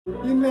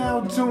You're now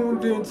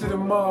tuned into the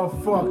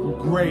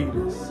motherfucking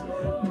greatest,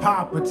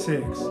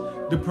 Politics,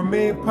 the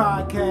premier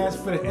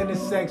podcast for the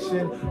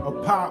intersection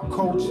of pop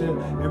culture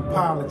and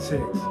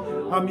politics.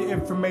 I'm your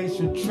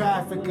information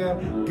trafficker,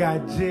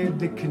 Gajib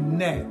the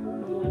Connect.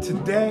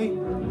 Today,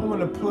 I'm going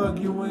to plug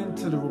you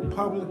into the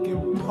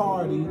Republican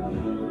Party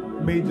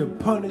made the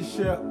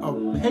Punisher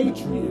a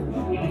patriot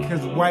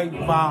because white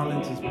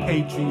violence is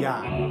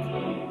patriotic.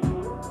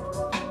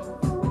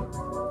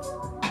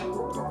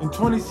 In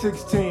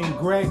 2016,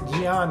 Greg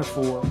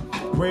Gianforte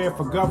ran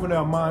for governor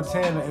of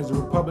Montana as a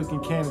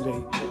Republican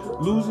candidate,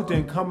 losing to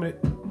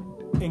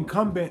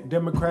incumbent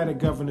Democratic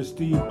Governor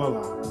Steve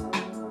Bullock.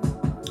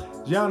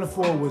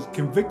 Gianforte was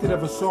convicted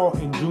of assault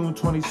in June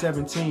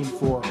 2017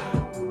 for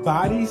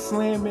body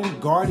slamming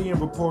Guardian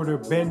reporter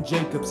Ben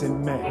Jacobs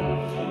in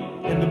May.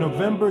 In the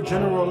November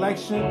general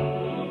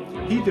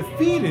election, he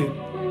defeated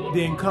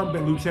the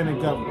incumbent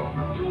lieutenant governor.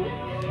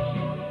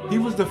 He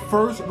was the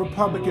first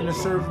Republican to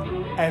serve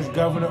as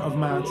governor of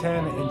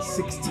Montana in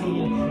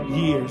 16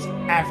 years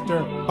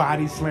after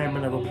body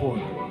slamming a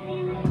reporter.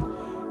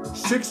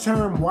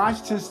 Six-term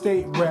Washington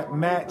State Rep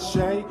Matt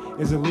Shea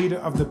is a leader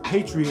of the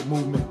Patriot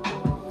movement,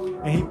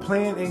 and he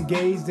planned,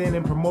 engaged in,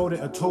 and promoted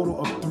a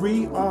total of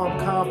 3 armed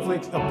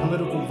conflicts of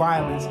political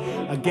violence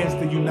against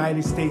the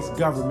United States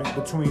government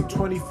between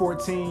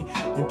 2014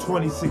 and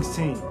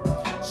 2016.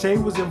 Shea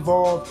was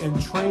involved in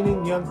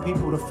training young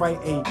people to fight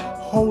a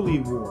holy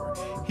war.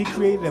 He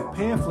created a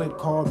pamphlet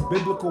called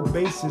Biblical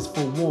Basis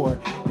for War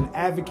and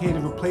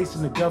advocated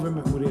replacing the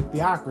government with a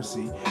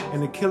theocracy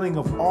and the killing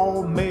of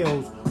all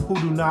males who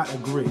do not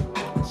agree.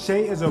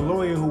 Shea is a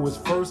lawyer who was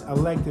first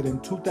elected in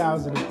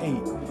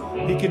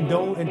 2008. He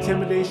condoned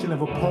intimidation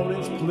of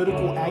opponents,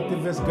 political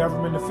activists,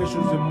 government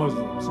officials, and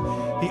Muslims.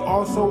 He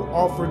also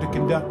offered to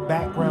conduct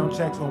background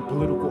checks on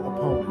political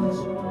opponents.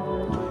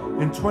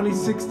 In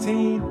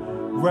 2016,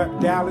 Rep.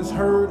 Dallas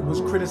Hurd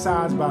was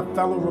criticized by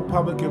fellow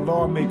Republican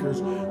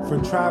lawmakers for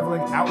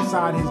traveling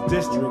outside his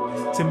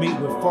district to meet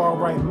with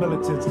far-right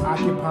militants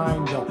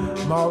occupying the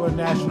Marler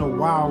National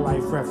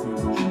Wildlife Refuge.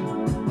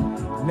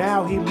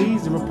 Now he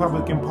leads the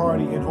Republican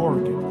Party in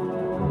Oregon.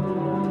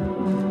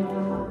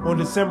 On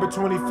December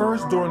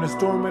 21st, during the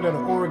storming of the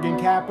Oregon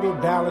Capitol,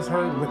 Dallas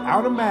Hurd,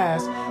 without a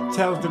mask,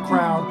 tells the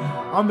crowd,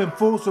 "I'm in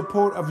full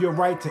support of your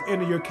right to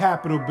enter your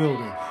Capitol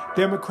building.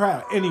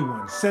 Democrat,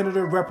 anyone,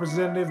 senator,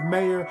 representative,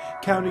 mayor,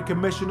 county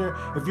commissioner,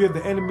 if you're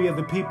the enemy of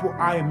the people,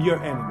 I am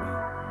your enemy."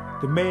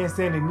 The man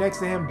standing next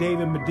to him,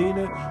 David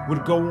Medina,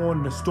 would go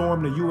on to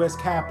storm the U.S.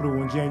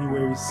 Capitol on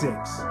January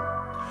 6th.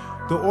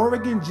 The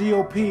Oregon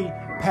GOP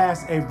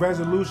passed a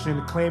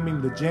resolution claiming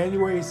the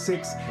January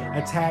 6th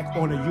attack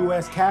on the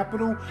U.S.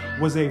 Capitol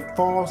was a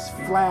false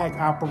flag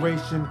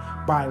operation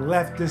by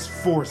leftist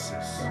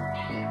forces.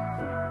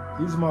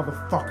 These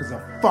motherfuckers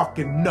are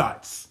fucking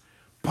nuts.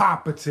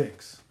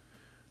 Politics,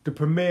 the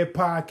premier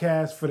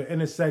podcast for the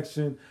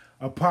intersection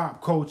of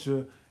pop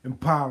culture and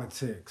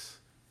politics.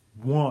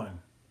 1.